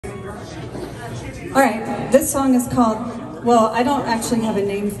All right, this song is called, well, I don't actually have a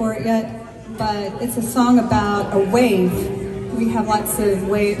name for it yet, but it's a song about a wave. We have lots of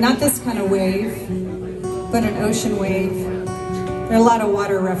waves, not this kind of wave, but an ocean wave. There are a lot of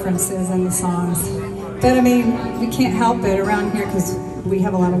water references in the songs. But I mean, we can't help it around here because we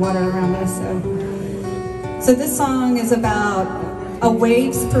have a lot of water around us. So this song is about a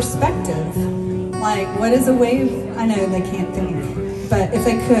wave's perspective. Like, what is a wave? I know they can't think, but if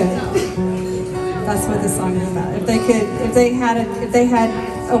they could, that's what this song is about. If they could, if they had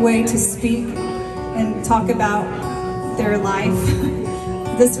a way to speak and talk about their life,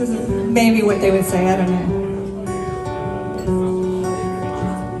 this was maybe what they would say. I don't know.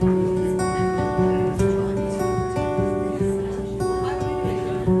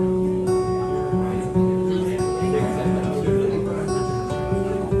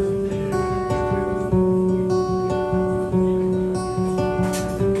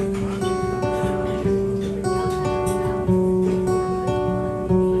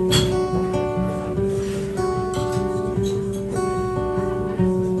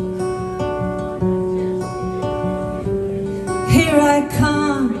 Here I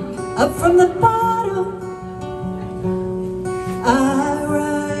come, up from the bottom, I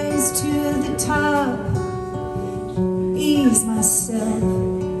rise to the top, ease myself,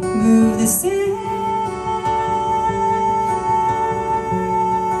 move the sand.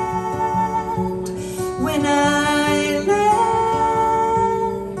 When I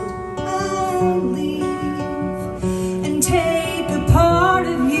land, I leave and take a part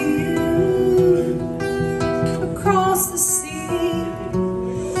of you across the sea,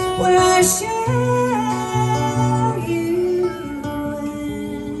 where I share you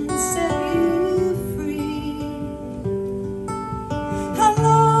and set you free.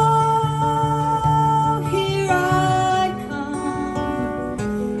 Hello, here I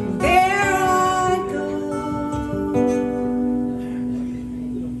come, there I go.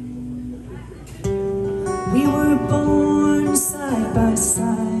 We were born side by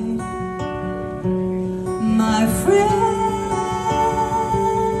side, my friend.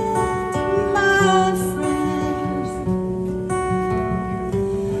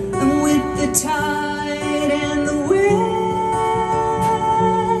 The tide and the wind,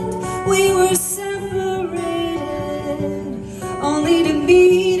 we were separated, only to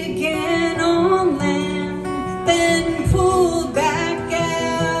meet again on land, then pulled back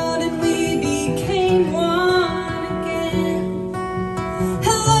out and we became one again.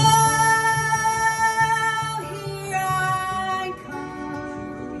 Hello, here I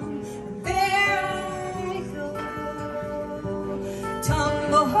come, there I go,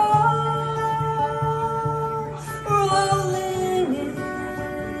 tumble home, rolling in,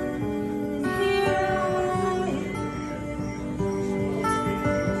 here I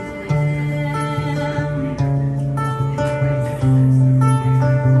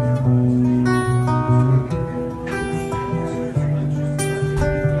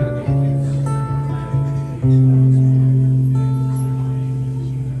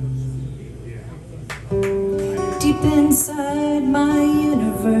deep inside my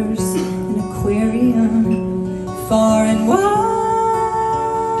universe, an aquarium, far and wide.